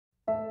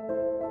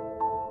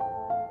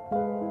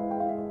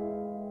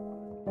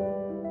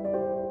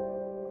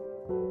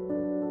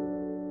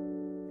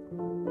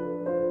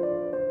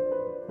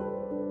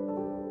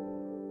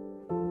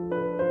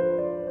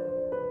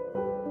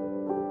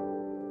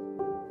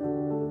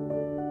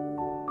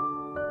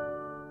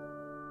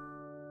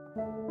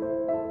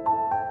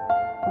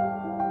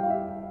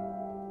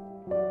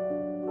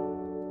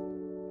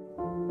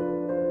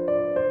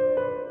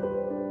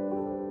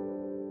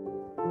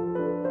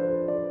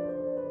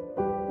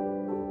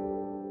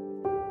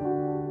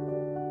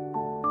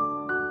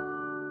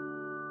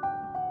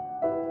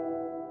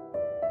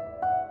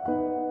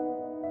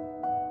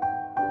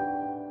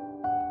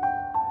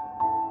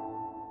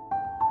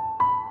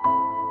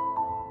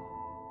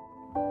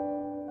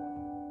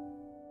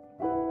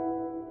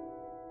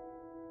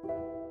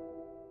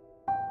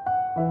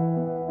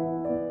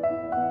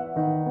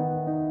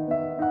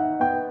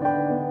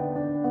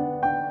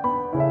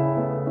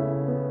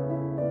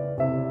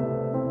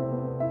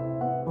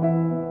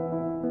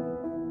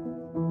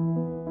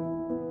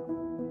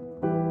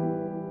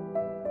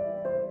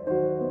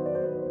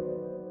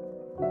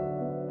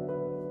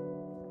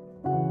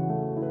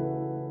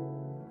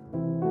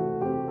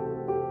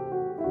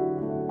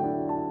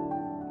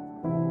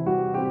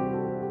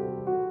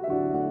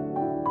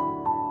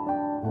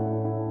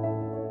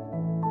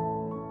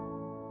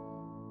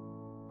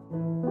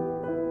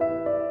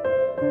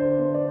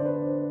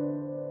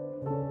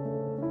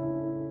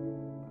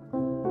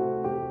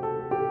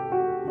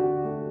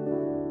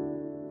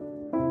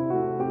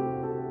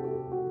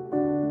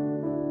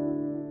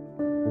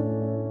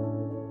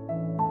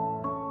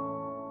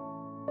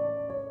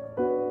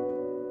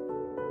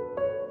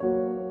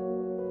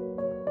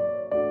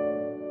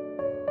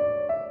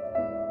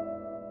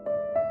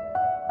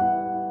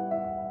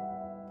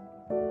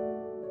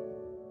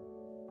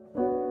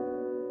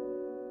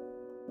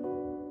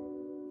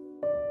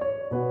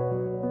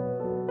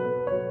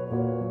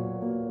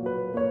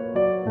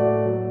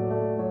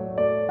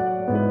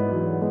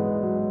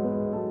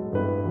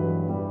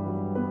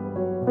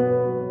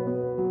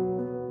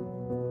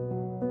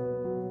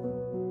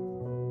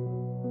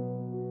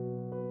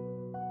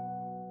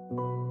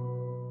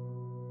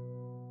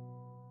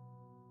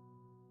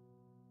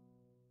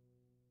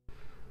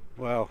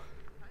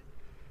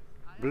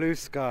Blue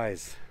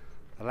skies,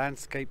 a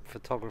landscape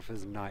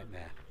photographer's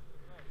nightmare.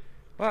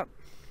 But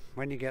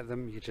when you get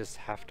them, you just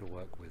have to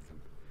work with them.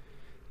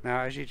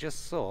 Now, as you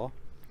just saw,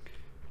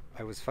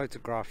 I was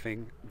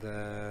photographing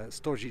the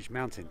Storzic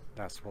mountain.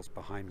 That's what's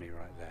behind me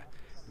right there.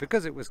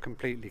 Because it was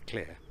completely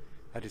clear,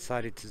 I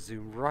decided to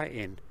zoom right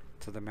in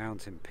to the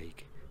mountain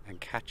peak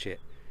and catch it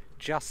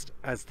just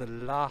as the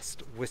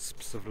last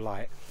wisps of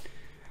light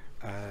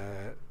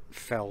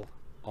fell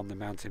on the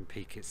mountain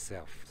peak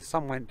itself. The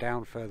sun went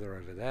down further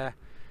over there,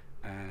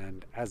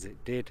 and as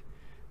it did,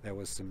 there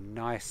was some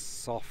nice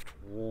soft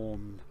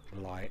warm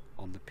light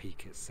on the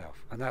peak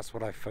itself, and that's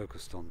what I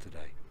focused on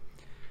today.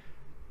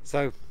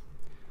 So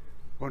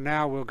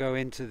now we'll go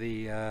into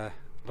the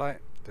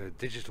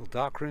digital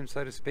darkroom,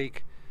 so to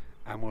speak,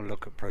 and we'll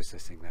look at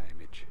processing that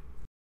image.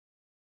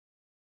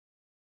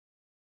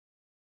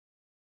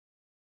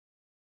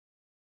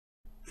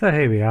 So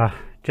here we are,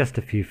 just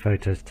a few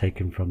photos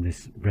taken from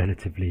this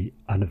relatively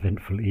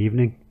uneventful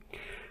evening.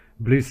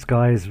 Blue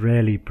skies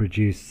rarely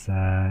produce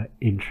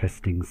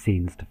interesting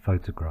scenes to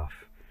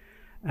photograph,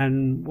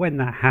 and when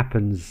that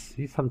happens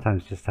you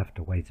sometimes just have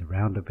to wait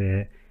around a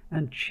bit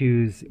and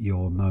choose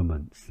your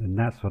moments, and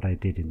that's what I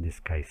did in this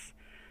case.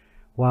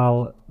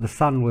 While the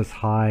sun was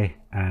high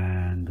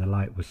and the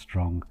light was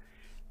strong,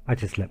 I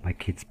just let my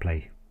kids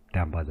play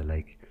down by the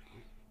lake.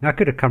 Now, I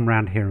could have come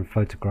around here and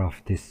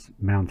photographed this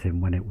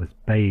mountain when it was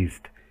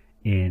bathed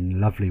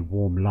in lovely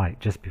warm light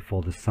just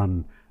before the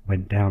sun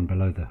went down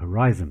below the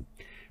horizon.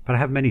 But I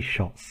have many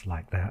shots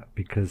like that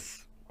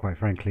because, quite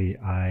frankly,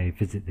 I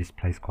visit this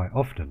place quite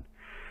often.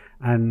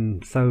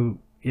 And so,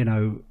 you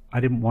know,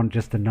 I didn't want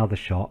just another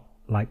shot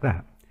like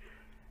that.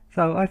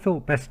 So I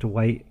thought best to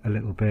wait a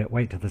little bit,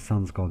 wait till the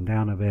sun's gone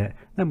down a bit.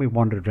 Then we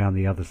wandered around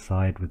the other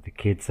side with the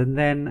kids, and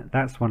then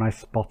that's when I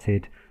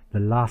spotted the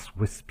last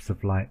wisps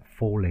of light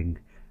falling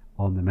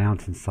on the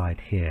mountainside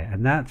here.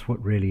 And that's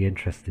what really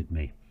interested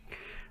me.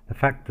 The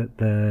fact that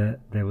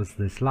there was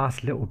this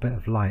last little bit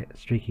of light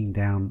streaking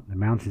down the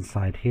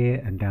mountainside here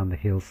and down the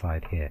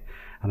hillside here,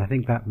 and I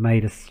think that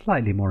made a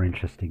slightly more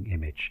interesting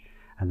image,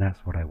 and that's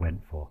what I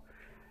went for.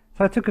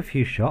 So I took a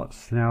few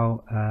shots.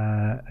 Now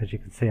as you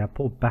can see, I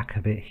pulled back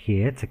a bit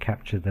here to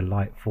capture the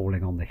light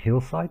falling on the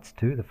hillsides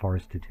too, the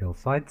forested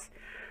hillsides,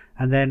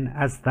 and then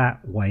as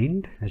that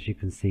waned, as you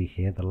can see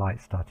here, the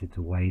light started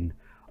to wane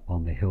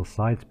on the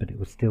hillsides, but it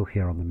was still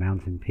here on the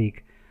mountain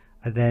peak.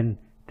 I then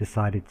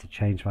decided to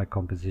change my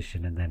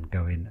composition and then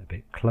go in a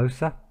bit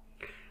closer.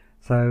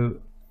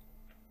 So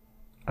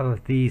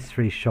of these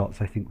three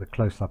shots, I think the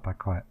close-up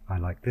I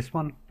like this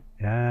one.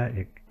 Yeah,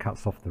 it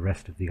cuts off the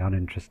rest of the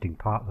uninteresting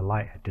part. The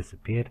light had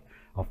disappeared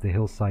off the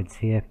hillsides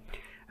here,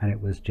 and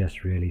it was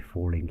just really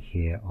falling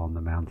here on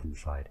the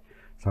mountainside.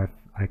 So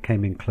I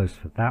came in close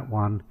for that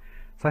one.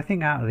 So I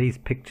think out of these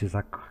pictures,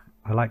 I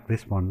like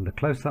this one, the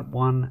close-up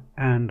one,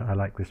 and I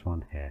like this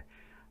one here.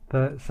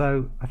 But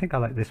so I think I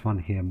like this one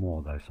here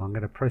more though, so I'm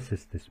going to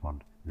process this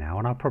one now,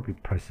 and I'll probably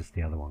process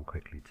the other one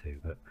quickly too,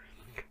 but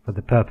for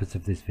the purpose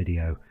of this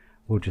video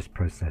we'll just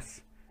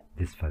process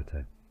this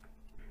photo.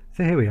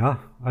 So here we are,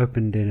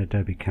 opened in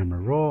Adobe Camera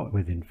Raw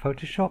within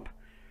Photoshop,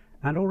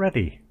 and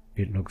already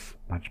it looks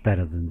much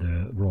better than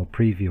the raw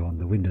preview on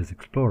the Windows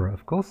Explorer,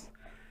 of course.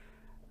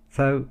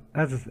 So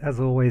as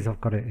always,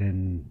 I've got it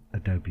in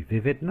Adobe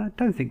Vivid, and I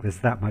don't think there's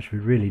that much we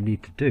really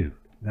need to do.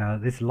 Now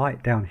this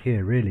light down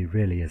here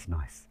really is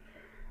nice.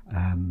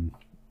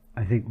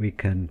 I think we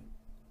can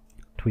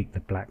tweak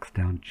the blacks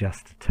down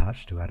just a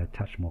touch to add a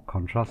touch more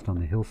contrast on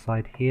the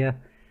hillside here.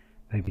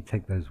 Maybe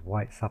take those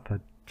whites up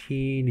a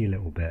teeny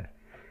little bit.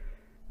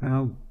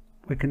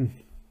 We can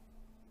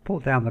pull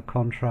down the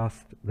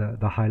contrast,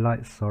 the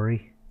highlights,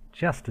 sorry,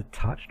 just a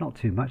touch, not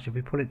too much. If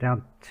we pull it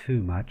down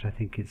too much, I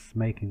think it's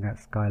making that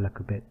sky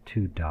look a bit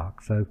too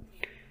dark. So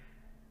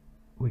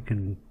we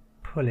can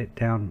pull it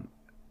down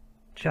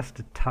just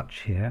a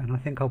touch here, and I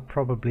think I'll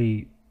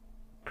probably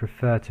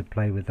prefer to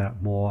play with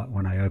that more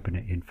when I open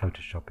it in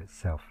Photoshop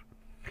itself.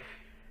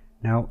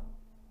 Now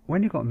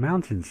when you've got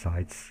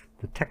mountainsides,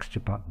 the texture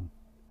button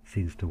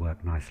seems to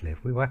work nicely.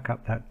 If we whack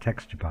up that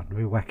texture button,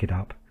 we whack it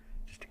up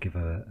just to give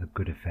a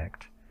good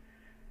effect.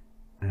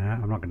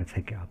 I'm not going to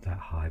take it up that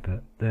high,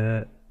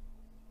 but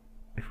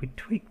if we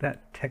tweak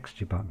that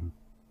texture button,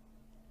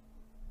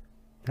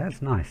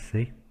 that's nice,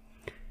 see?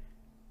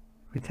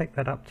 If we take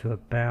that up to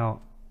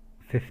about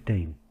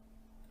 15,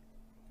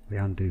 we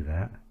undo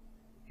that,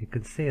 you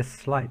can see a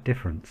slight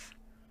difference.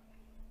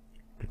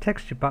 The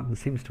texture button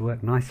seems to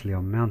work nicely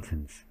on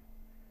mountains.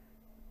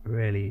 It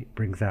really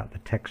brings out the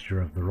texture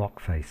of the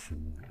rock face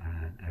and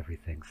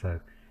everything,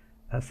 so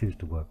that seems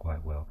to work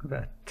quite well. Give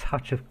it a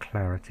touch of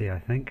clarity, I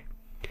think.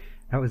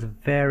 That was a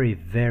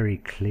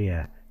very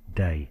clear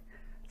day,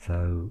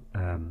 so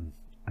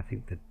I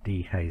think the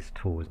dehaze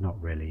tool is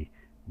not really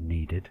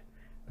needed,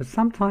 but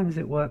sometimes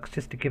it works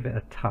just to give it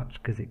a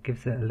touch, because it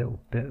gives it a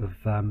little bit of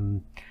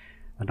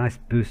a nice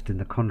boost in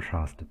the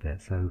contrast a bit.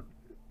 So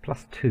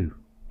 +2,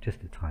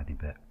 just a tiny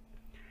bit,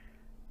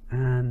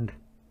 and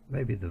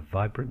maybe the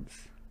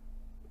vibrance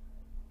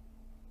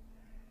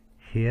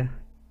here,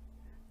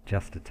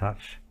 just a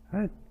touch,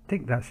 I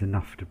think that's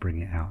enough to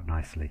bring it out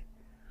nicely.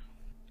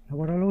 Now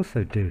what I'll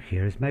also do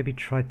here is maybe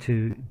try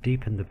to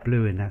deepen the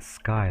blue in that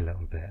sky a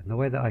little bit. And the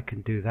way that I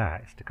can do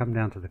that is to come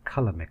down to the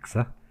color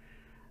mixer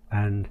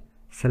and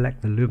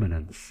select the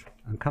luminance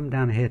and come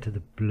down here to the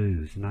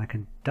blues, and I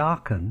can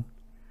darken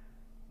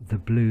the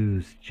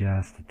blues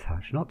just a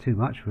touch, not too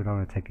much. We don't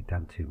want to take it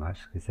down too much,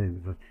 because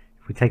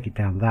if we take it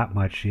down that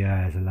much,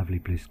 yeah, there's a lovely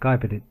blue sky,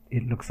 but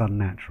it looks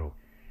unnatural.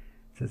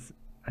 So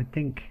I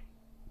think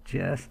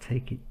just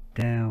take it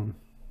down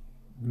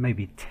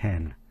maybe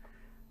 10.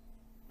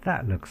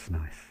 That looks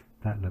nice.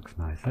 That looks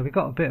nice. So we've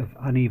got a bit of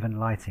uneven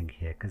lighting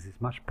here because it's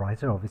much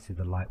brighter. Obviously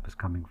the light was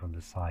coming from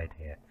the side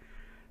here.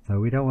 So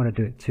we don't want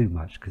to do it too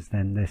much, because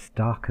then this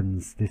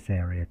darkens this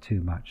area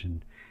too much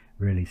and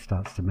really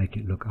starts to make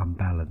it look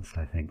unbalanced,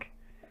 I think.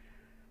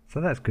 So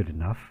that's good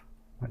enough.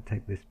 Might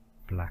take this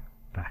black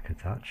back a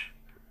touch.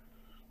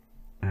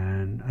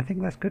 And I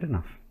think that's good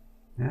enough.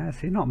 Yeah,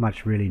 see, not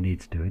much really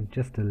needs doing,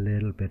 just a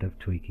little bit of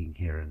tweaking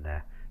here and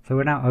there. So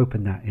we'll now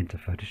open that into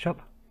Photoshop.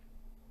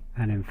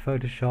 And in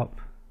Photoshop,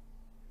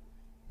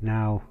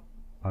 now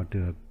I'll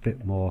do a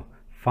bit more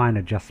fine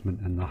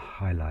adjustment in the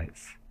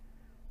highlights.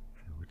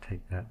 So we'll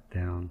take that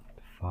down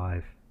to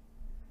 5.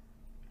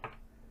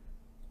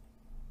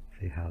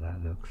 See how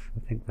that looks.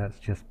 I think that's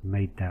just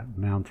made that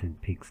mountain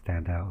peak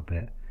stand out a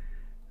bit.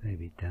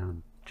 Maybe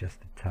down just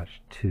a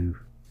touch, 2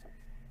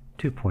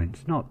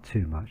 points, not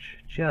too much,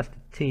 just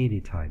a teeny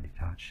tiny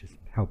touch, just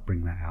help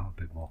bring that out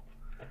a bit more.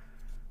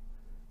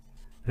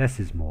 Less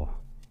is more.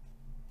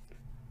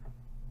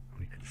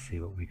 We can see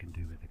what we can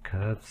do with the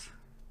curves.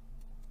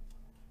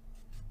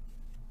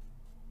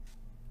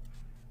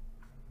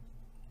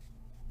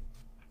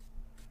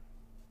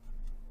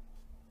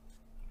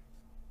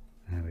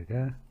 There we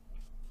go.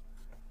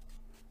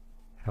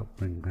 Help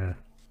bring the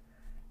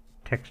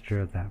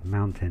texture of that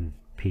mountain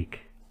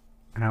peak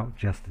out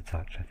just a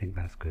touch. I think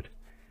that's good.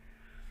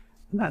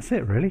 And that's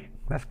it really.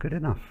 That's good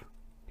enough.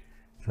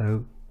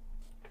 So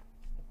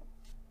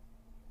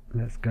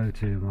let's go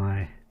to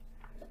my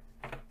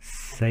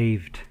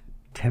saved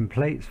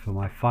templates for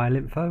my file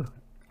info.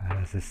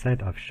 As I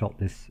said, I've shot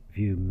this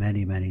view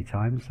many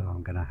times, so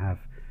I'm going to have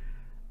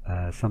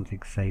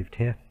something saved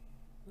here.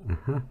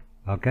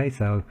 Okay,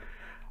 so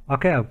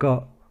I've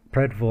got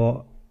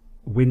Preddvor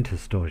winter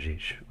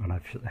Storzic, and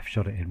I've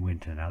shot it in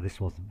winter. Now this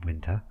wasn't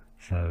winter,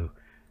 so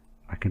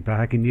I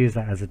can use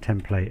that as a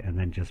template and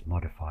then just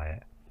modify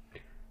it.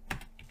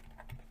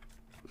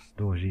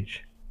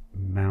 Storzic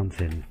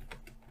mountain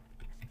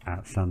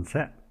at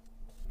sunset,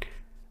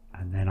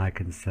 and then I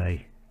can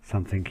say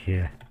something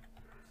here.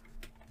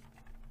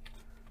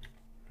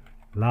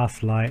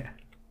 Last light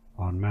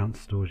on Mount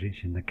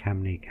Storzic in the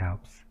Kamnik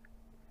Alps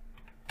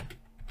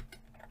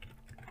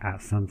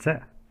at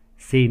sunset,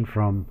 seen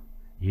from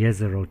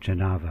Jezero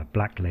Cenava,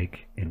 Black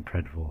Lake in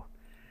Preddvor.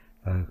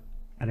 So,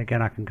 and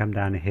again I can come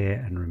down here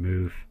and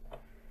remove.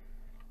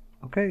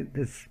 Okay,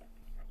 there's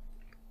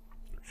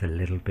a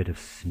little bit of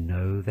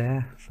snow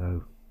there,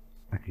 so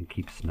I can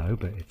keep snow,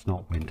 but it's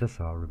not winter,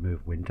 so I'll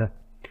remove winter.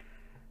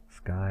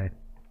 Sky,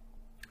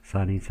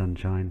 sunny,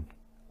 sunshine,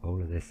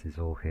 all of this is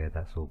all here,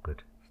 that's all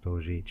good.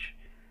 Storzic,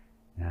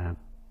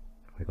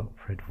 we got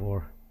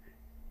Preddvor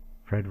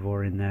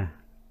in there,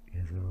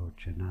 Jezero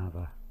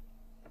Cenava,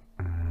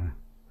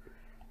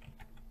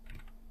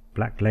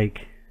 Black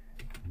Lake,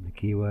 and the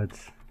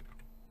keywords,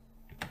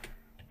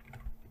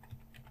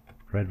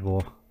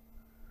 Preddvor,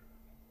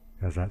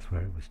 because that's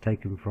where it was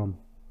taken from.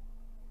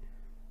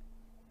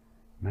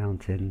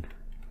 Mountain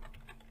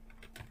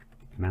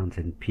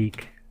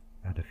peak,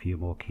 add a few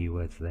more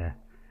keywords there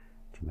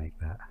to make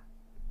that.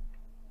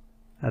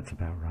 That's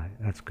about right,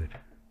 that's good.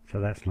 So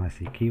that's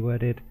nicely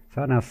keyworded.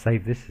 So I'll now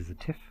save this as a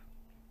TIFF.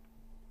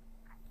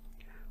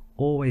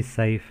 Always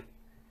save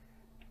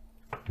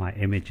my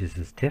images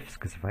as TIFFs,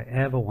 because if I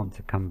ever want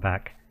to come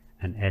back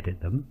and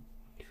edit them,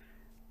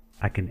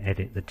 I can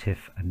edit the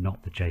TIFF and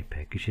not the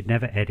JPEG. You should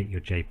never edit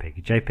your JPEG.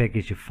 Your JPEG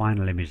is your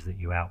final image that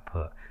you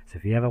output. So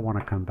if you ever want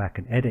to come back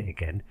and edit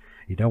again,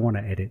 you don't want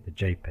to edit the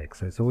JPEG.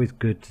 So it's always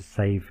good to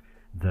save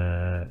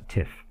the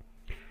TIFF.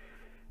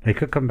 They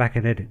could come back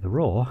and edit the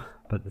RAW,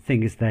 but the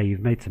thing is there, you've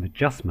made some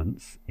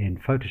adjustments in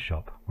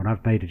Photoshop. When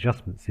I've made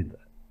adjustments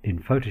in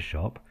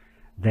Photoshop,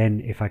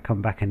 then if I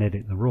come back and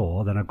edit the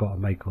RAW, then I've got to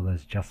make all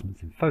those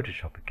adjustments in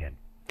Photoshop again.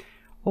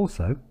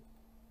 Also,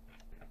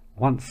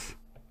 once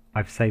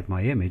I've saved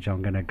my image,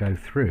 I'm going to go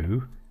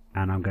through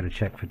and I'm going to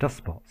check for dust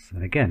spots.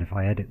 And again, if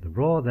I edit the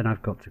RAW, then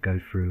I've got to go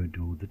through and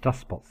do all the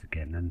dust spots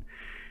again. And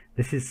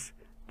this is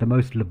the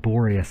most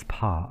laborious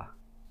part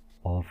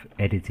of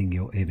editing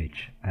your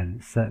image, and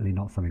it's certainly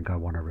not something I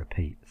want to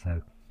repeat.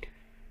 So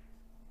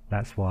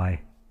that's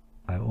why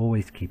I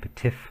always keep a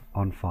TIFF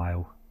on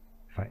file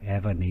if I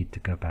ever need to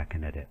go back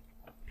and edit.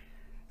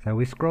 So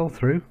we scroll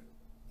through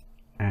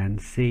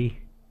and see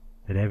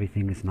that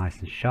everything is nice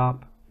and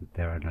sharp, that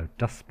there are no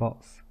dust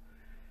spots,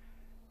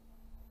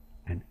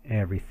 and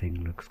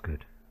everything looks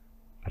good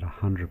at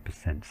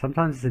 100%.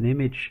 Sometimes an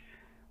image,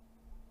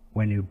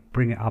 when you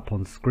bring it up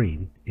on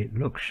screen, it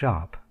looks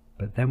sharp,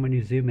 but then when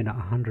you zoom in at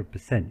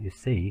 100% you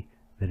see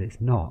that it's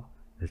not.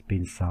 There's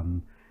been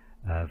some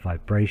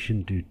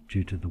vibration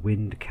due to the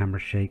wind,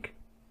 camera shake,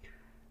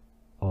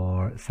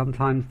 or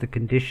sometimes the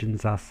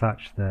conditions are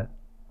such that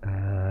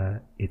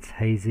it's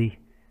hazy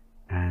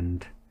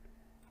and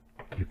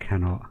you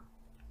cannot,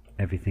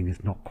 everything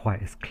is not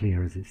quite as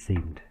clear as it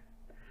seemed.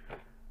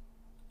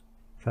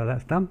 So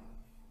that's done.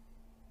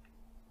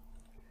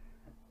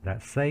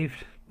 That's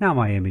saved. Now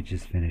my image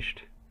is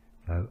finished.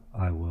 So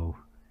I will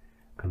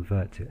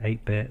convert to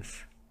 8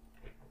 bits.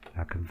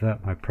 I'll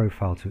convert my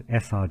profile to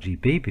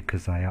sRGB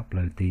because I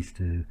upload these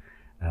to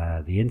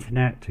the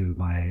internet, to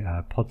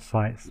my pod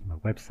sites, my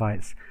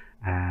websites,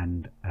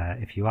 and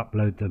if you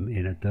upload them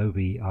in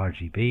Adobe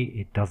RGB,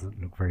 it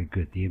doesn't look very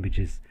good. The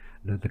images,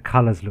 the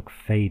colors look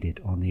faded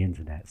on the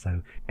internet.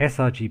 So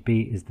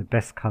sRGB is the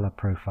best color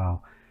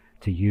profile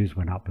to use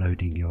when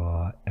uploading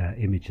your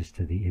images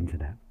to the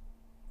internet.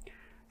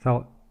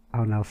 So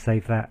I'll now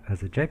save that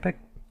as a JPEG,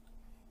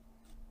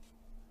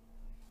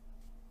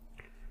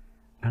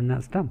 and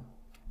that's done.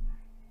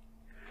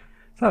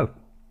 So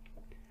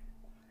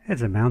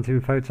here's a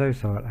mountain photo,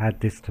 so I'll add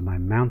this to my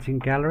mountain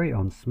gallery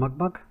on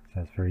Smugmug.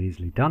 So it's very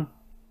easily done.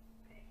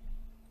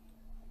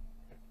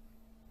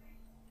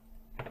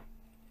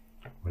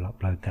 We'll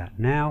upload that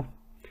now.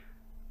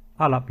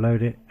 I'll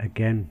upload it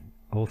again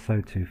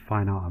also to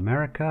Fine Art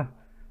America.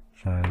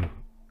 So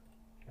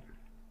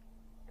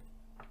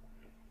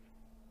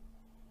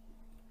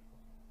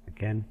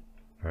again,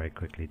 very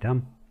quickly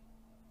done.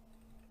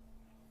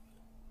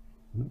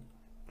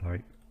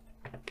 Sorry.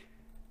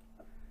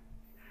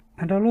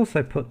 And I'll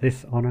also put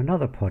this on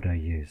another pod I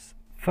use,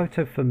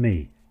 Photo for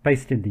Me,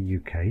 based in the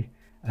UK.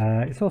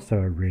 It's also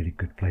a really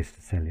good place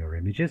to sell your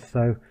images,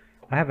 so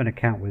I have an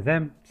account with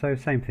them, so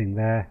same thing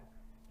there.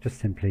 Just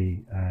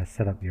simply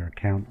set up your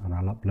account and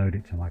I'll upload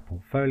it to my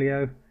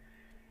portfolio.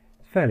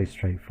 It's fairly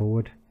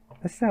straightforward.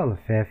 I sell a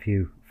fair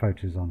few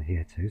photos on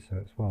here too, so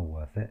it's well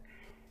worth it.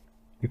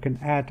 You can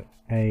add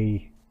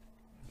a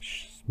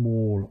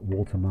small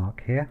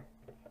watermark here,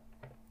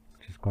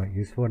 which is quite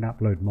useful, and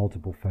upload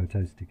multiple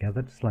photos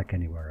together just like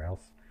anywhere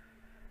else.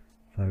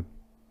 So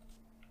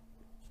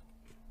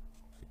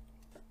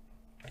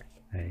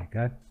there you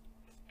go.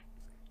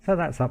 So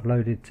that's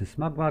uploaded to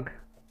Smugmug.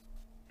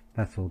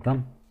 That's all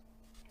done.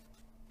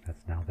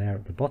 That's now there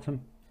at the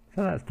bottom.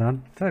 So that's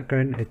done. So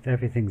again,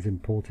 everything's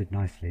imported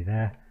nicely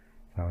there.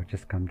 So I'll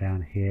just come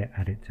down here,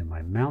 add it to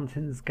my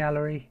mountains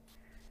gallery.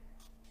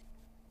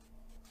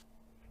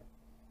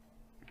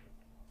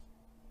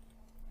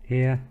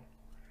 Here,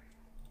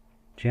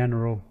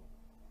 general.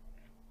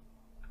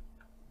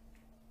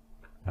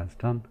 That's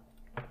done.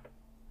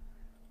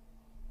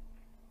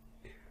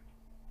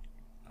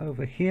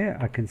 Over here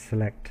I can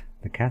select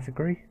the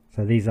category.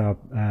 So these are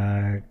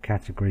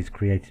categories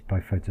created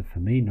by Photo for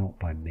Me, not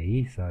by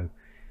me, so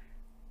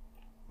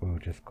we'll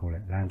just call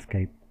it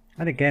landscape.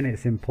 And again,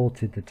 it's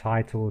imported the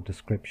title,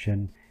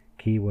 description,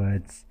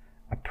 keywords,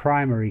 a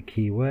primary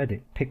keyword.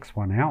 It picks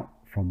one out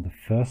from the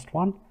first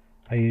one.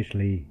 I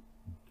usually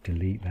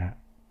delete that,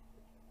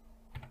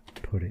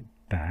 put it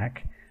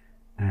back,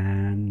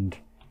 and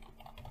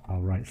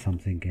I'll write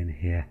something in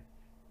here,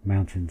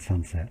 mountain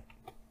sunset,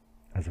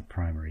 as a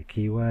primary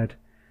keyword.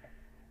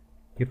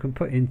 You can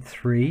put in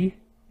 3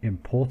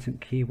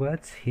 important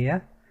keywords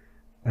here.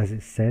 As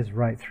it says,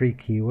 write 3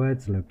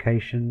 keywords: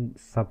 location,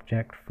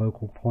 subject,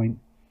 focal point.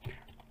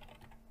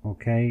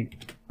 Okay,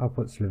 I'll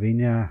put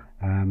Slovenia.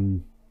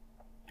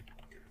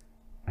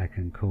 I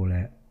can call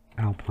it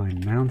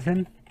Alpine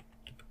Mountain.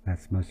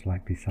 That's most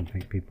likely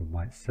something people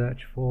might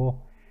search for.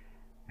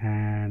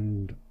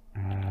 And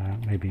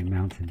maybe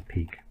Mountain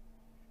Peak.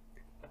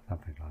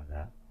 Something like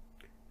that.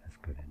 That's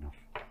good enough.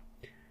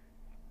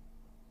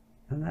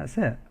 And that's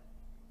it.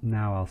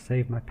 Now I'll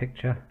save my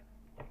picture.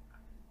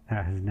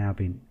 That has now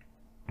been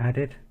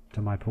added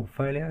to my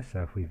portfolio.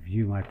 So if we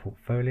view my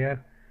portfolio,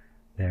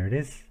 there it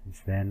is.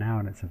 It's there now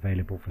and it's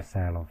available for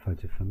sale on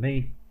Photo for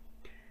Me.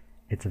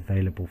 It's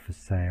available for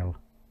sale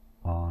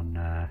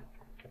on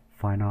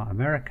Fine Art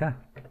America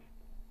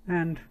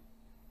and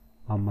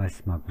on my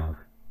Smugmug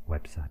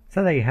website.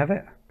 So there you have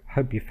it.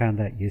 Hope you found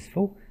that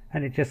useful,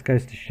 and it just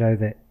goes to show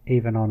that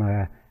even on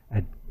a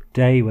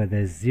day where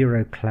there's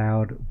zero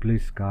cloud, blue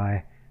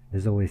sky,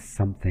 there's always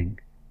something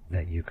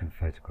that you can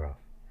photograph.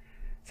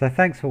 So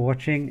thanks for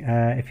watching.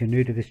 If you're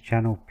new to this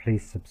channel,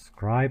 please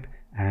subscribe,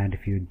 and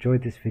if you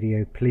enjoyed this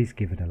video, please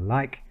give it a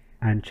like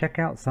and check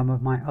out some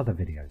of my other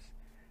videos.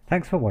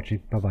 Thanks for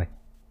watching. Bye bye.